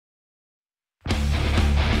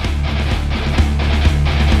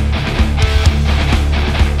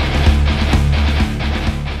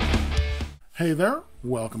Hey there,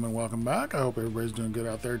 welcome and welcome back. I hope everybody's doing good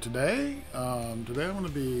out there today. Today I'm going to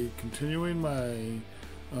be continuing my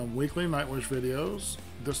weekly Nightwish videos.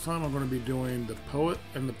 This time I'm going to be doing The Poet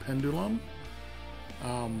and the Pendulum.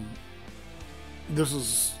 This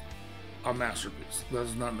is a masterpiece.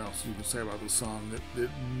 There's nothing else you can say about this song. It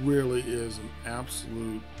really is an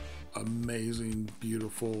absolute amazing,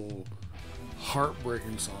 beautiful,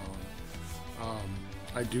 heartbreaking song.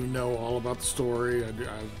 I do know all about the story.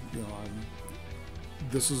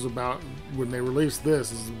 This is about when they released this.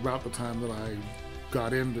 This is about the time that I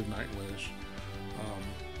got into Nightwish.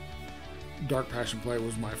 Dark Passion Play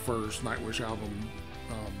was my first Nightwish album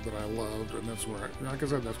that I loved, and that's where, like I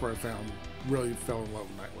said, that's where I really fell in love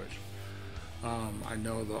with Nightwish. I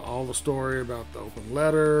know all the story about the open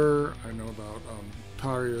letter. I know about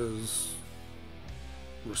Tarja's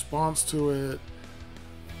response to it.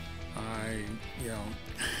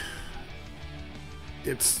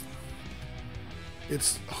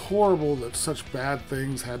 It's horrible that such bad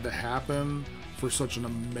things had to happen for such an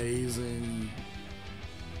amazing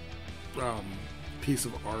piece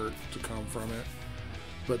of art to come from it.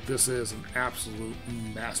 But this is an absolute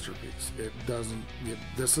masterpiece.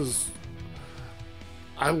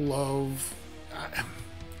 I don't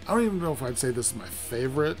even know if I'd say this is my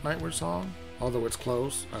favorite Nightwish song, although it's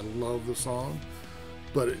close. I love the song.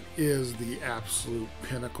 But it is the absolute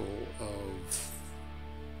pinnacle of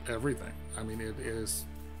everything. I mean, it is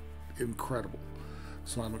incredible.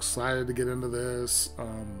 So I'm excited to get into this.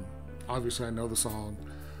 Obviously, I know the song.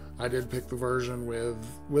 I did pick the version with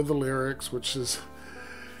the lyrics, which is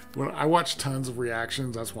when I watch tons of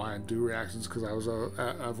reactions. That's why I do reactions, because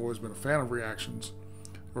I've always been a fan of reactions,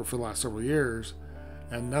 or for the last several years.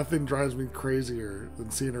 And nothing drives me crazier than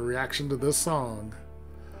seeing a reaction to this song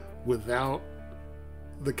without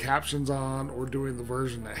the captions on, or doing the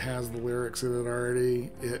version that has the lyrics in it already.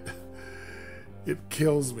 It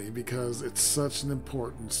kills me, because it's such an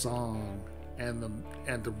important song, and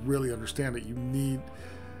to really understand it, you need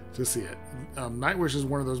to see it. Nightwish is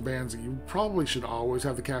one of those bands that you probably should always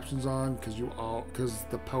have the captions on, because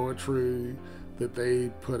the poetry that they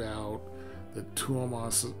put out, that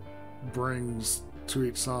Tuomas brings to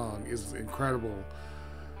each song, is incredible.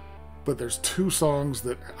 But there's two songs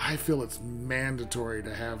that I feel it's mandatory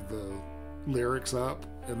to have the lyrics up,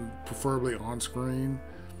 and preferably on screen,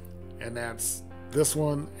 and that's this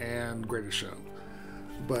one and Greatest Show.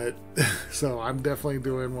 But so I'm definitely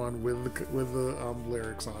doing one with the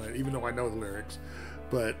lyrics on it, even though I know the lyrics.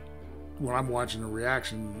 But when I'm watching a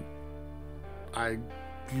reaction, I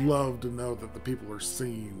love to know that the people are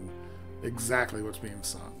seeing exactly what's being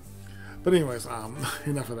sung. But anyways,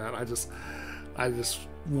 enough of that. I just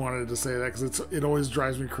wanted to say that, because it always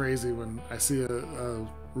drives me crazy when I see a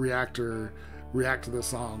reactor react to the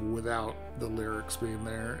song without the lyrics being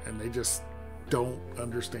there, and they just don't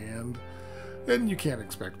understand. And you can't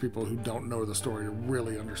expect people who don't know the story to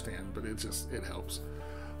really understand, but it helps.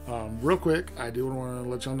 Real quick, I do want to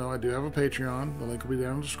let y'all know I do have a Patreon. The link will be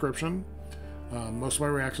down in the description. Most of my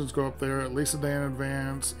reactions go up there at least a day in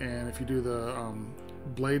advance, and if you do the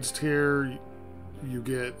Blades tier, you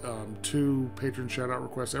get 2 patron shout-out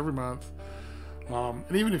requests every month.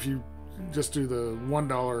 And even if you just do the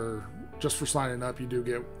 $1 just for signing up, you do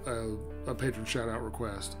get a patron shout-out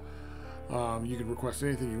request. You can request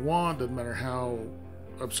anything you want. Doesn't matter how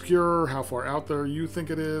obscure, how far out there you think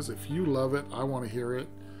it is. If you love it, I want to hear it.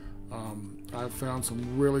 I've found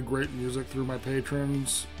some really great music through my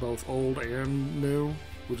patrons, both old and new,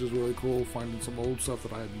 which is really cool, finding some old stuff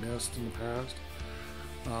that I had missed in the past.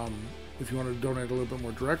 If you want to donate a little bit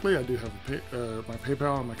more directly, I do have my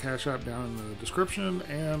PayPal and my Cash App down in the description,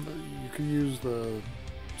 and you can use the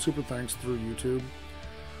super thanks through YouTube.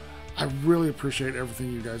 I really appreciate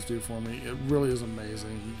everything you guys do for me. It really is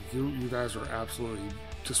amazing. You guys are absolute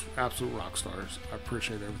rock stars. I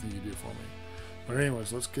appreciate everything you do for me. But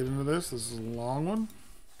anyways, let's get into this. This is a long one,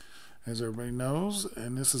 as everybody knows,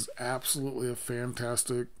 and this is absolutely a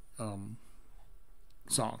fantastic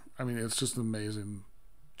song. I mean, it's just an amazing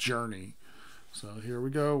journey. So here we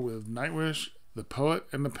go with Nightwish, The Poet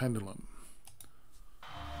and the Pendulum.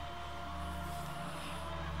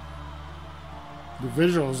 The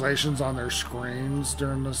visualizations on their screens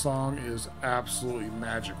during the song is absolutely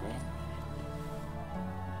magical.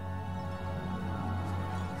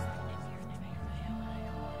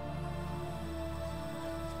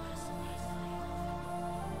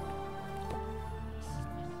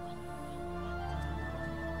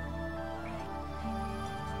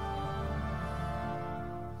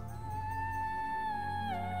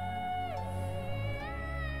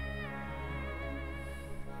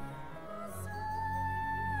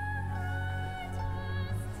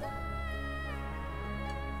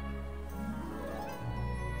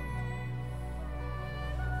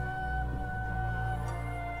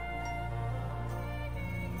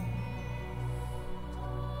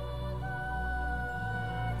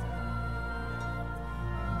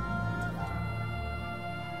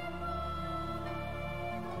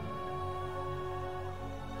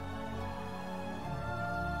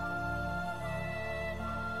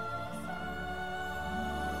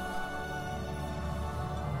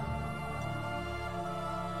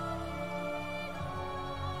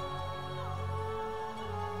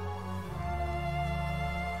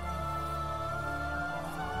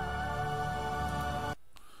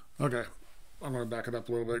 Okay, I'm going to back it up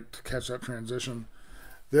a little bit to catch that transition.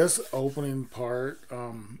 This opening part,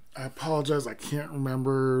 I apologize, I can't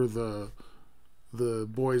remember the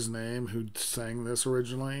boy's name who sang this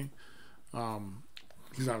originally.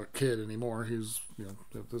 He's not a kid anymore. He's,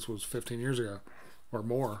 this was 15 years ago or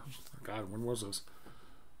more. God, when was this?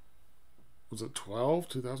 Was it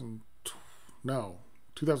 2000? No,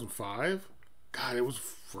 2005? God, it was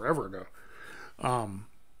forever ago.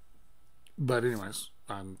 But anyways,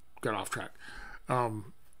 I'm got off track.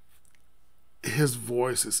 His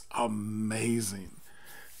voice is amazing.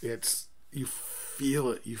 You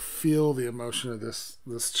feel it. You feel the emotion of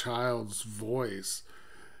this child's voice.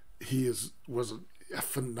 He was a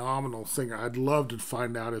phenomenal singer. I'd love to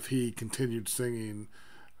find out if he continued singing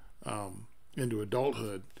into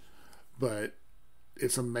adulthood, but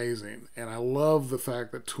it's amazing. And I love the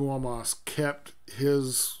fact that Tuomas kept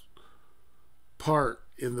his part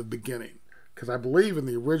in the beginning, because I believe in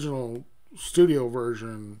the original studio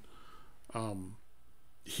version,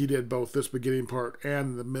 he did both this beginning part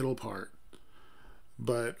and the middle part.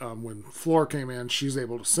 But when Floor came in, she's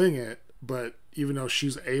able to sing it. But even though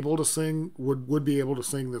she's able to sing, would be able to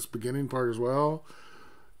sing this beginning part as well,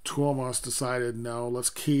 Tuomas decided, no,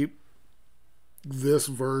 let's keep this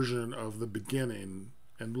version of the beginning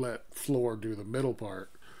and let Floor do the middle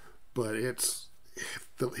part. But this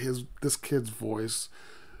kid's voice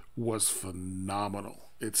was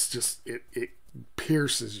phenomenal. It's just, it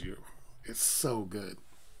pierces you. It's so good.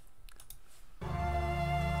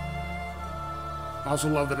 I also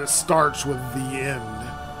love that it starts with the end.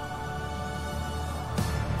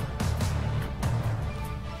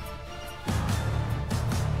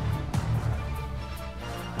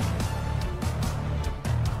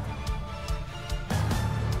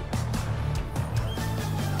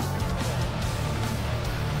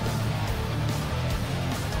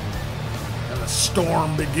 And the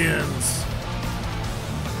storm begins.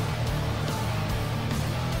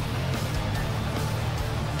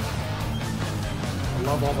 I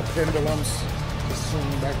love all the pendulums just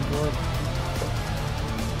swinging back and forth.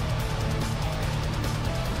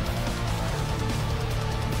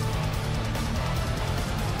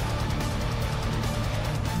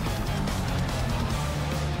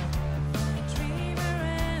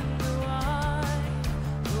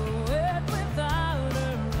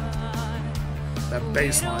 That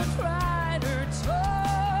bass line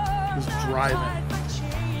is driving.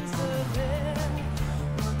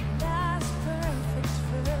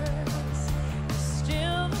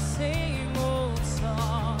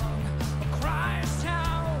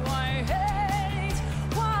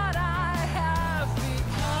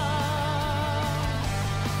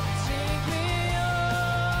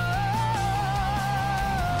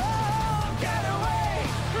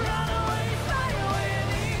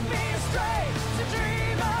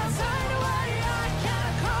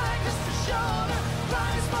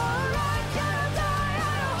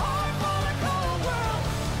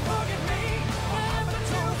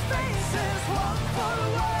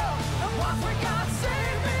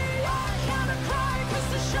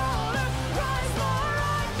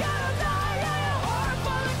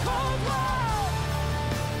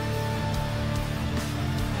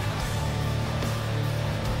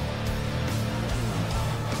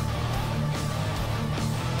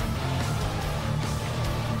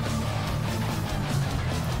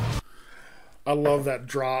 I love that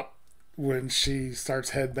drop when she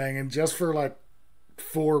starts headbanging. Just for like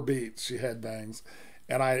 4 beats, she headbangs.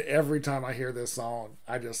 And every time I hear this song,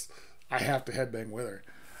 I have to headbang with her.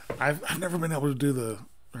 I've never been able to do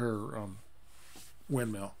her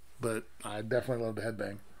windmill, but I definitely love to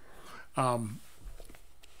headbang.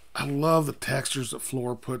 I love the textures that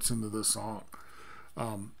Floor puts into this song.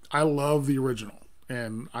 I love the original,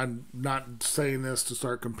 and I'm not saying this to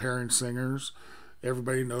start comparing singers.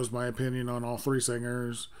 Everybody knows my opinion on all 3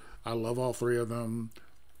 singers. I love all 3 of them.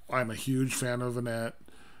 I'm a huge fan of Annette.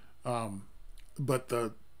 But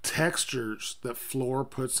the textures that Floor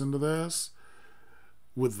puts into this,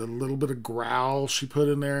 with the little bit of growl she put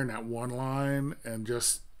in there in that one line, and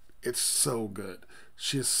just, it's so good.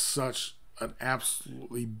 She is such an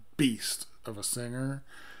absolutely beast of a singer.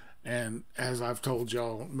 And as I've told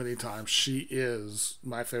y'all many times, she is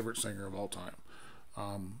my favorite singer of all time.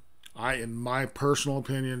 In my personal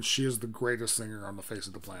opinion, she is the greatest singer on the face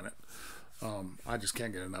of the planet. I just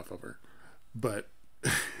can't get enough of her. But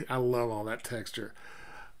I love all that texture.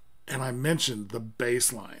 And I mentioned the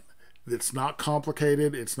bass line. It's not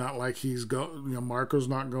complicated. It's not like Marco's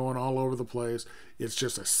not going all over the place. It's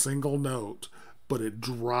just a single note, but it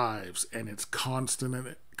drives, and it's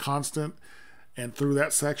constant, And through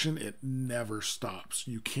that section, it never stops.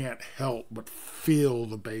 You can't help but feel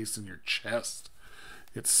the bass in your chest.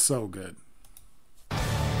 It's so good.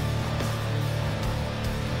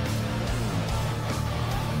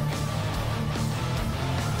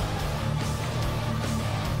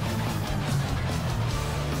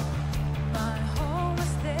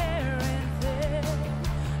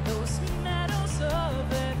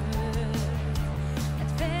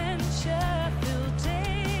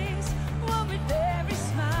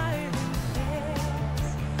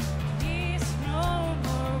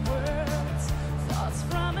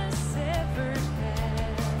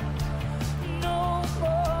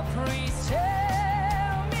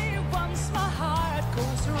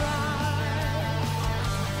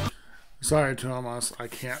 Sorry, Thomas, I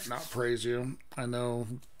can't not praise you. I know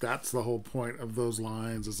that's the whole point of those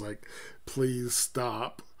lines is like, please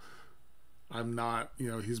stop. I'm not,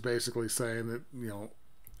 he's basically saying that,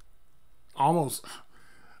 almost,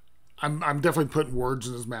 I'm definitely putting words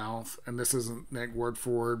in his mouth, and this isn't like word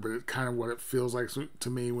for word, but it's kind of what it feels like to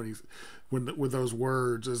me with those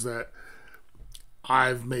words is that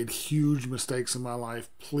I've made huge mistakes in my life.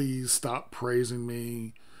 Please stop praising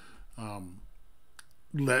me.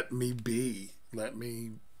 Let me be. Let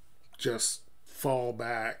me just fall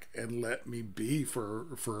back and let me be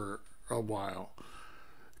for a while.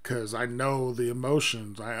 Because I know the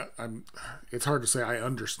emotions. It's hard to say I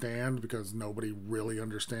understand because nobody really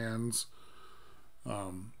understands.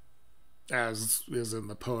 As is in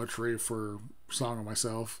the poetry for Song of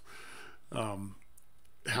Myself.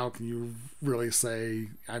 How can you really say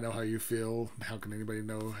I know how you feel? How can anybody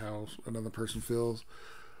know how another person feels?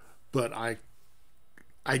 But I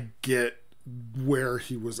get where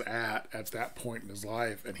he was at that point in his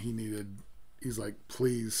life, and he's like,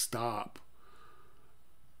 please stop.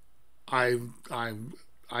 I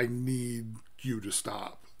need you to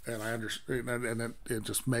stop. And I understand, and it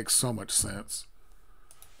just makes so much sense.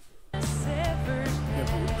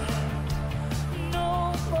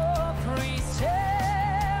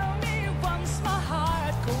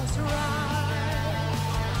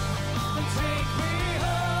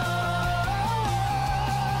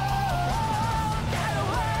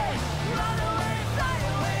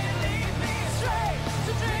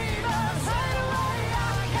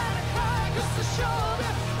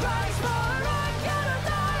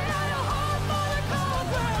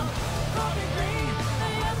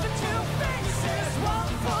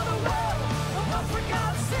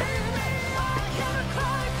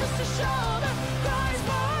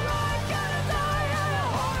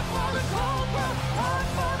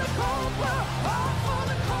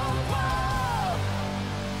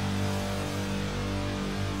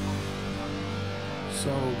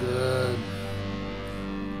 So good.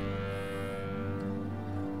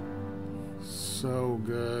 So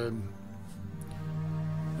good.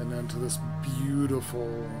 And then to this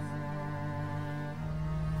beautiful...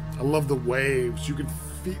 I love the waves. You can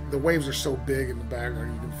feel... The waves are so big in the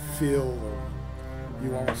background. You can feel them.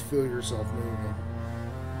 You almost feel yourself moving.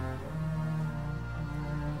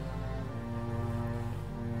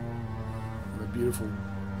 The beautiful...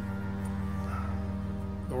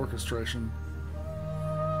 The orchestration.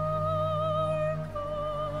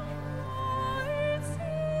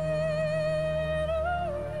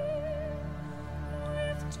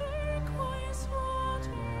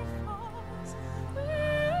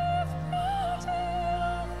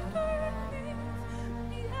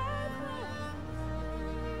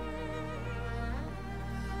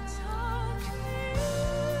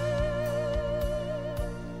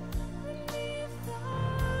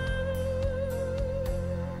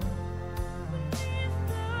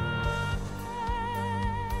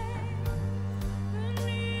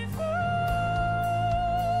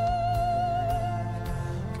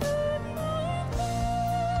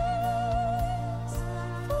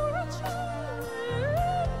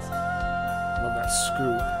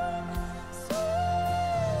 Scoop.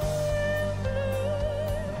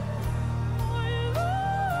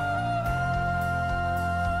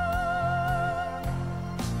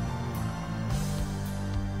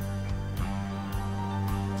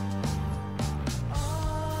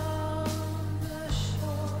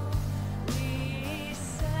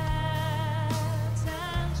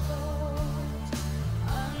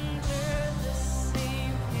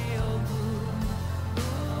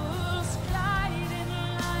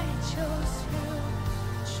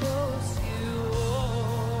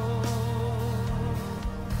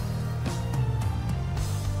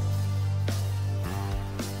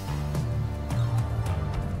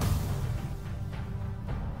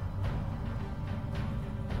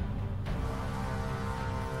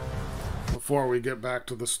 Before we get back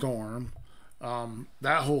to the storm,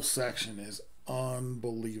 That whole section is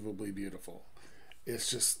unbelievably beautiful. It's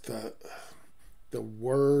just the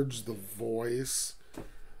words, the voice,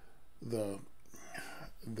 the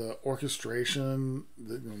orchestration.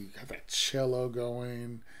 You got that cello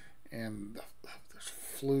going, and there's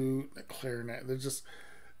flute, the clarinet. There's just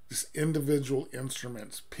individual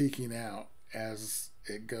instruments peeking out as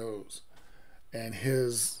it goes, and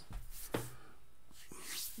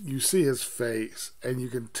you see his face, and you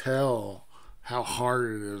can tell how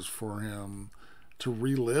hard it is for him to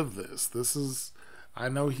relive this. I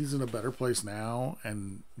know he's in a better place now,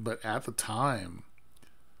 but at the time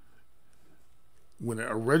when it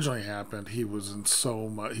originally happened, he was in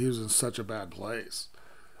such a bad place.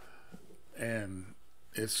 And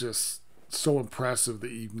it's just so impressive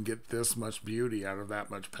that you can get this much beauty out of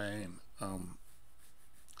that much pain.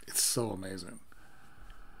 It's so amazing.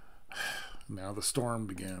 Now the storm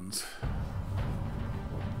begins.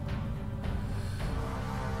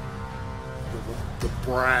 The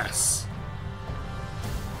brass.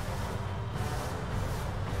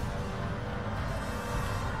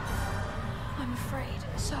 I'm afraid,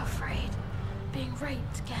 so afraid, being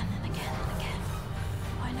raped again and again and again.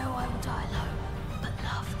 I know I will die alone, but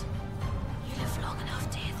loved. You live long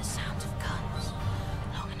enough to hear the sound of guns,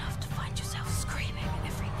 long enough to find yourself screaming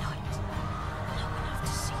every night, long enough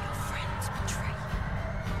to see your friends betray you.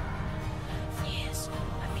 For years,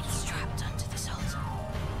 I've been strapped onto this altar.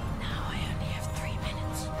 Now I only have 3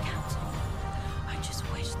 minutes, counting. I just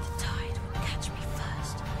wish the tide would catch me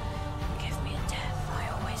first and give me a death I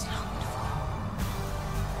always longed for.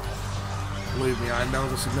 Believe me, I know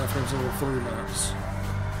the significance of the 3 minutes.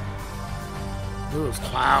 Look at those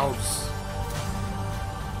clouds.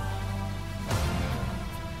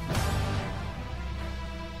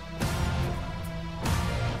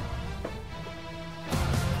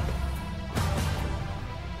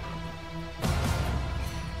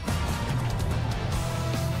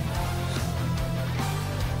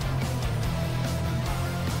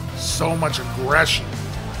 So much aggression.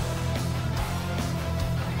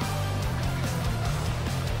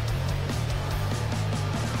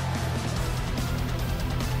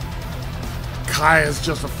 Kai is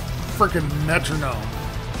just a freaking metronome.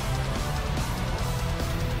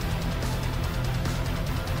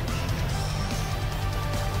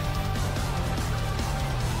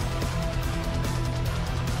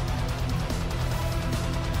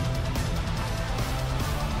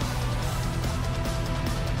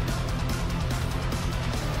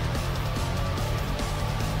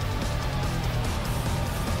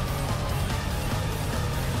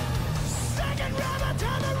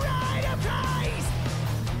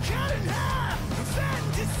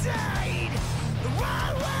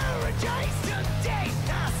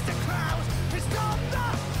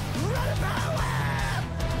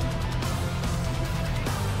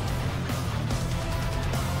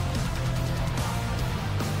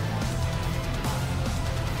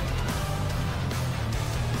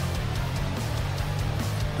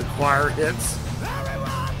 The choir hits.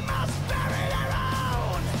 Everyone must bury their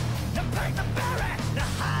own. The break the berry, the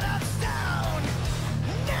heart of stone.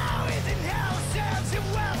 Now he's in hell, serves him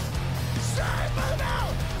well. Save for the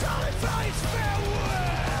bell, calling for his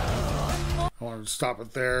farewell. I wanted to stop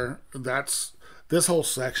it there. This whole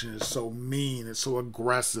section is so mean. It's so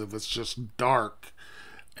aggressive. It's just dark,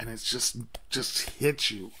 and it's just hits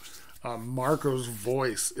you. Marco's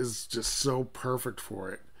voice is just so perfect for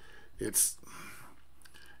it. It's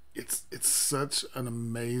such an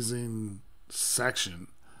amazing section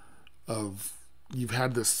of, you've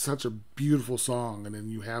had this such a beautiful song, and then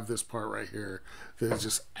you have this part right here that is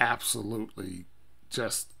just absolutely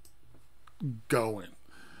just going.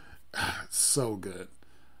 It's so good.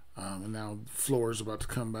 And now Floor's about to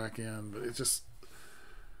come back in, but it's just,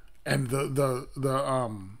 and the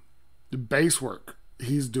bass work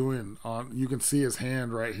he's doing on, you can see his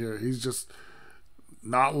hand right here. He's just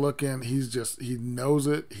not looking. He knows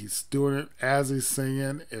it. He's doing it as he's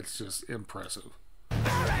singing. It's just impressive.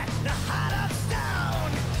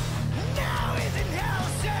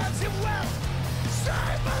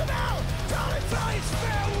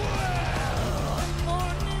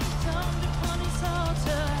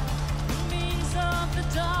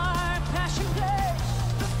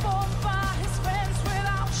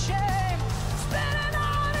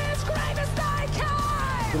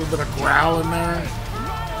 A little bit of growl in there.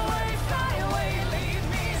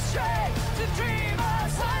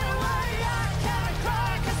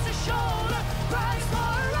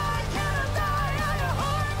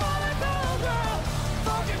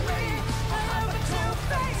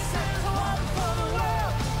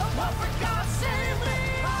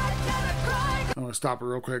 stop it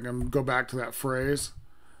real quick and go back to that phrase.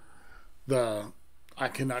 The "I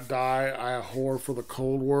cannot die, I a whore for the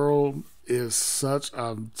cold world" is such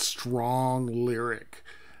a strong lyric,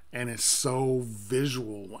 and it's so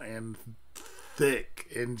visual and thick,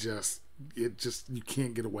 and you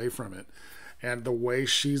can't get away from it. And the way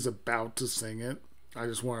she's about to sing it, I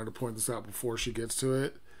just wanted to point this out before she gets to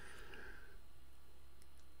it.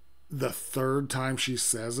 The third time she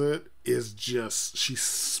says it is just, she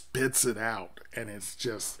spits it out, and it's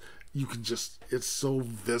just, it's so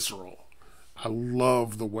visceral. I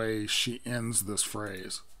love the way she ends this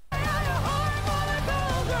phrase.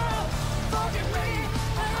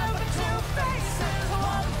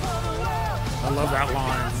 I love that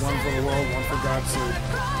line. One for the world, one for God's sake.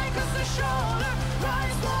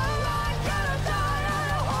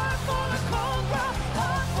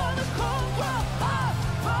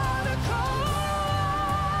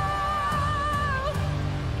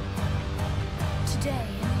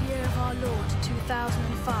 Today, in the year of our Lord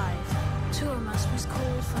 2005, two of us was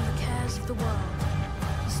called from the cares of the world.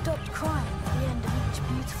 He stopped crying at the end of each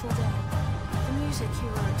beautiful day. The music he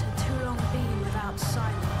wrote had too long been without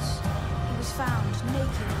silence. He was found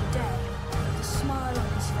naked and dead, with a smile on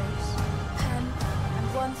his face, a pen, and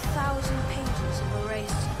 1,000 pages of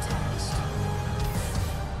erased text.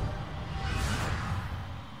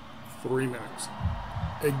 3 minutes.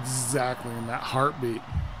 Exactly in that heartbeat.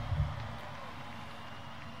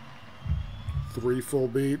 3 full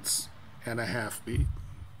beats and a half beat.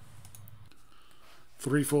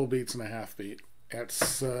 3 full beats and a half beat. That's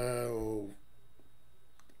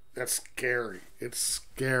scary. It's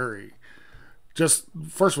scary. Just,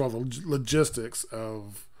 first of all, the logistics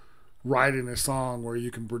of writing a song where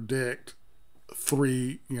you can predict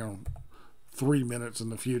 3 minutes in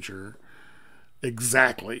the future.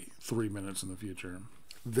 Exactly 3 minutes in the future.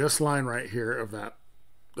 This line right here of the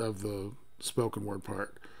spoken word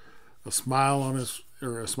part. A smile on his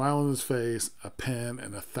face, a pen,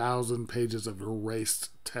 and 1,000 pages of erased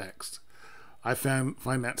text. I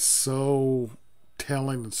find that so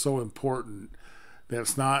telling and so important that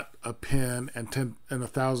it's not a pen and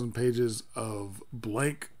 1,000 pages of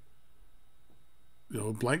blank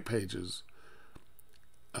pages.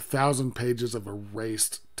 1,000 pages of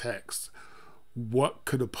erased text. What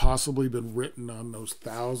could have possibly been written on those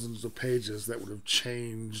thousands of pages that would have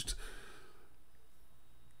changed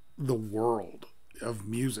the world of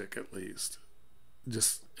music, at least?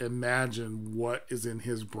 Just imagine what is in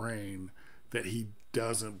his brain that he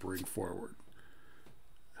doesn't bring forward.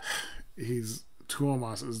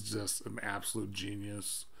 Tuomas is just an absolute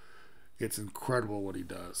genius. It's incredible what he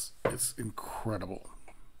does. It's incredible.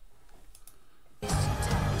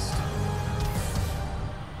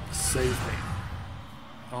 Save me.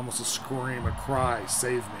 Almost a scream, a cry,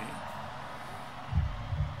 save me.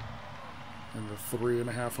 And the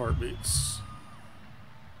 3.5 heartbeats.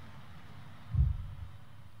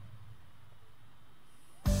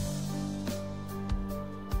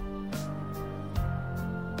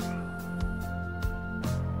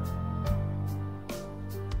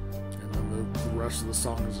 And then the rest of the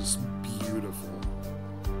song is just beautiful.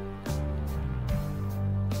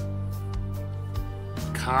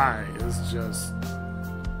 Kai is just,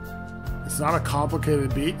 it's not a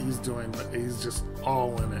complicated beat he's doing, but he's just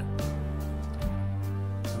all in it.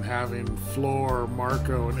 And having Floor,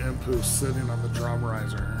 Marco, and Impu sitting on the drum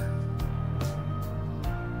riser.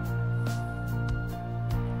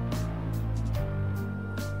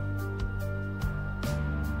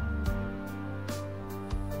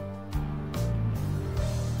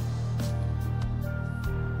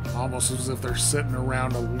 Almost as if they're sitting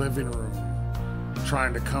around a living room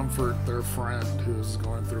trying to comfort their friend who's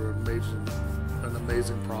going through an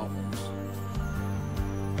amazing problems.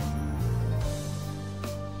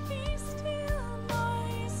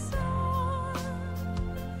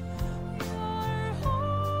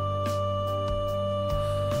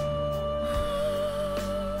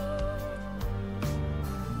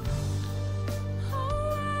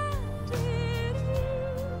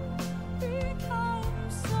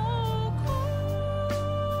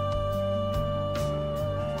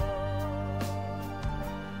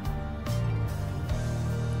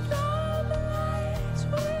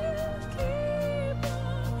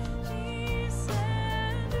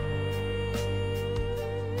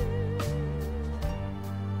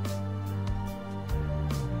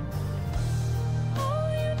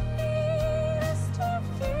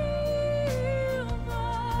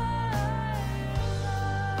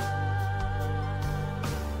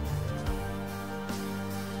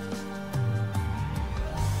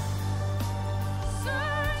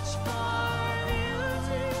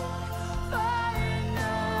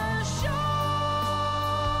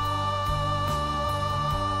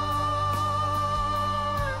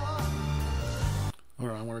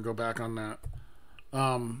 to go back on that.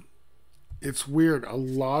 It's weird. A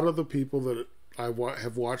lot of the people that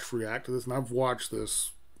have watched react to this, and I've watched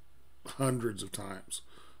this hundreds of times,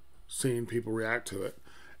 seeing people react to it,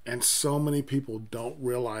 and so many people don't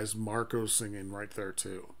realize Marco's singing right there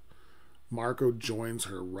too. Marco joins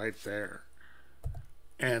her right there,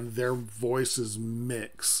 and their voices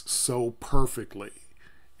mix so perfectly.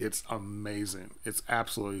 It's amazing. It's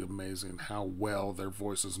absolutely amazing how well their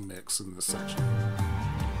voices mix in this section.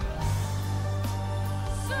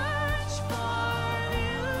 Search for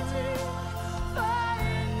beauty,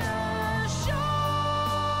 find the shore.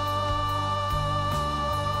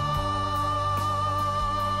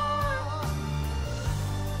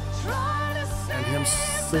 Try to And him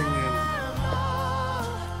sing singing. them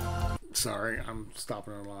all. Sorry, I'm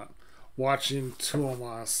stopping it a lot. Watching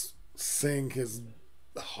Tuomas sing his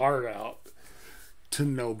heart out to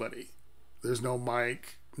nobody. There's no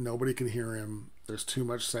mic. Nobody can hear him. There's too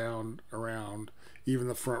much sound around. Even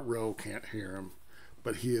the front row can't hear him.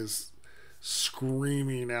 But he is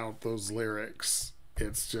screaming out those lyrics.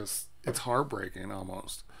 It's heartbreaking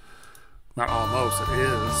almost. Not almost, it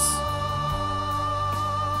is.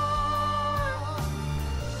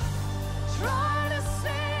 Try to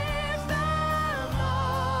save them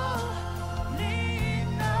all. Need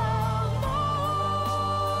no more.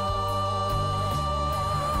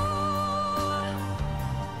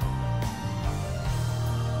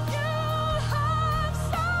 You'll have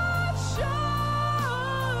such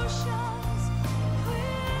oceans in the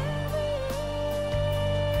end,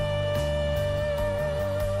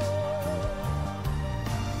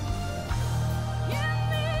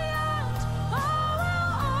 I will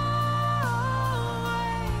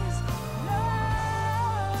always love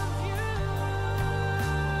you.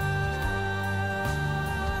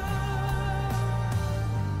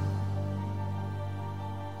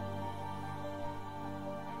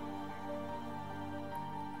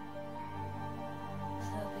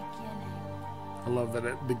 The beginning. I love that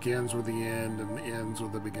it begins with the end and ends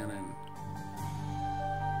with the beginning.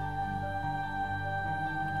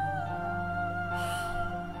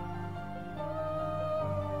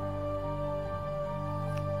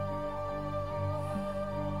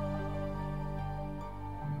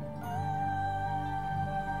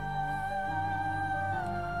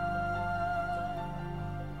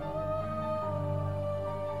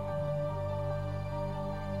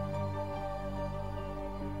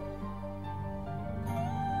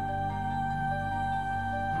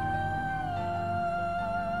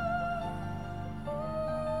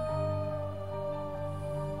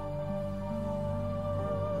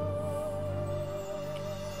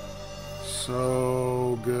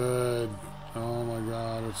 So good. Oh my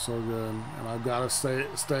God, it's so good. And I've got to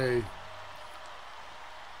stay.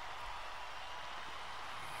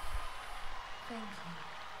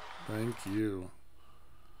 Thank you.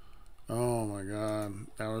 Oh my God,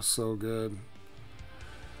 that was so good.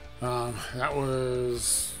 That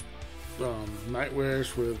was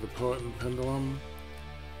Nightwish with The Poet and Pendulum.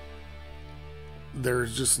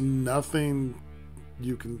 There's just nothing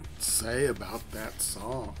you can say about that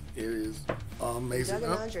song. It is amazing. Doug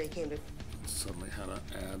and Andre came to. Suddenly had an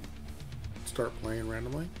ad start playing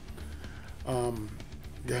randomly.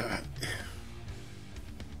 Yeah.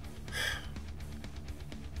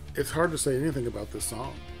 It's hard to say anything about this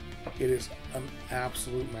song. It is an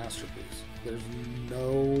absolute masterpiece. There's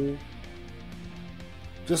no...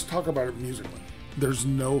 Just talk about it musically. There's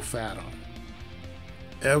no fat on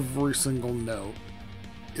it. Every single note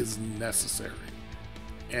is necessary.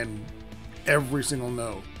 And every single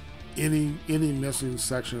note, any missing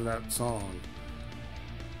section of that song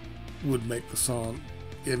would make the song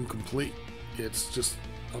incomplete. It's just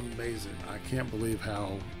amazing. I can't believe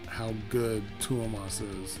how good Tuomas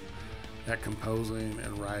is at composing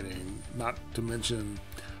and writing, not to mention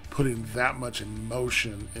putting that much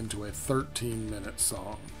emotion into a 13-minute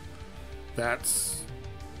song. That's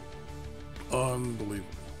unbelievable.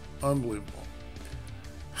 Unbelievable.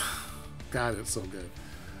 God, it's so good.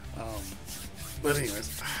 But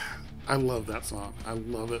anyways, I love that song. I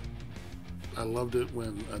love it. I loved it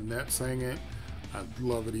when Annette sang it. I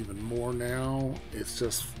love it even more now. It's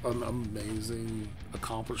just an amazing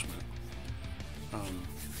accomplishment.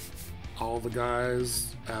 All the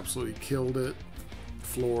guys absolutely killed it.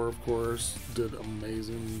 Floor, of course, did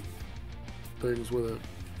amazing things with it.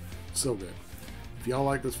 So good. If y'all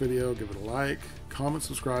like this video, give it a like, comment,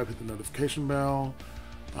 subscribe, hit the notification bell.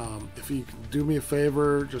 If you can do me a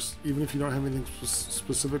favor, just even if you don't have anything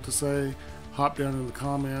specific to say, hop down in the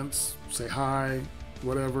comments, say hi,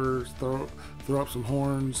 whatever, throw up some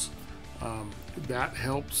horns. That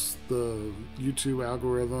helps the YouTube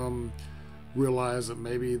algorithm realize that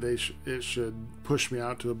maybe it should push me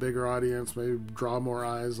out to a bigger audience, maybe draw more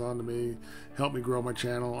eyes onto me, help me grow my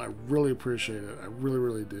channel. I really appreciate it. I really,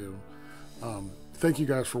 really do. Thank you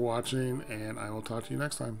guys for watching, and I will talk to you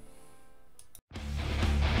next time.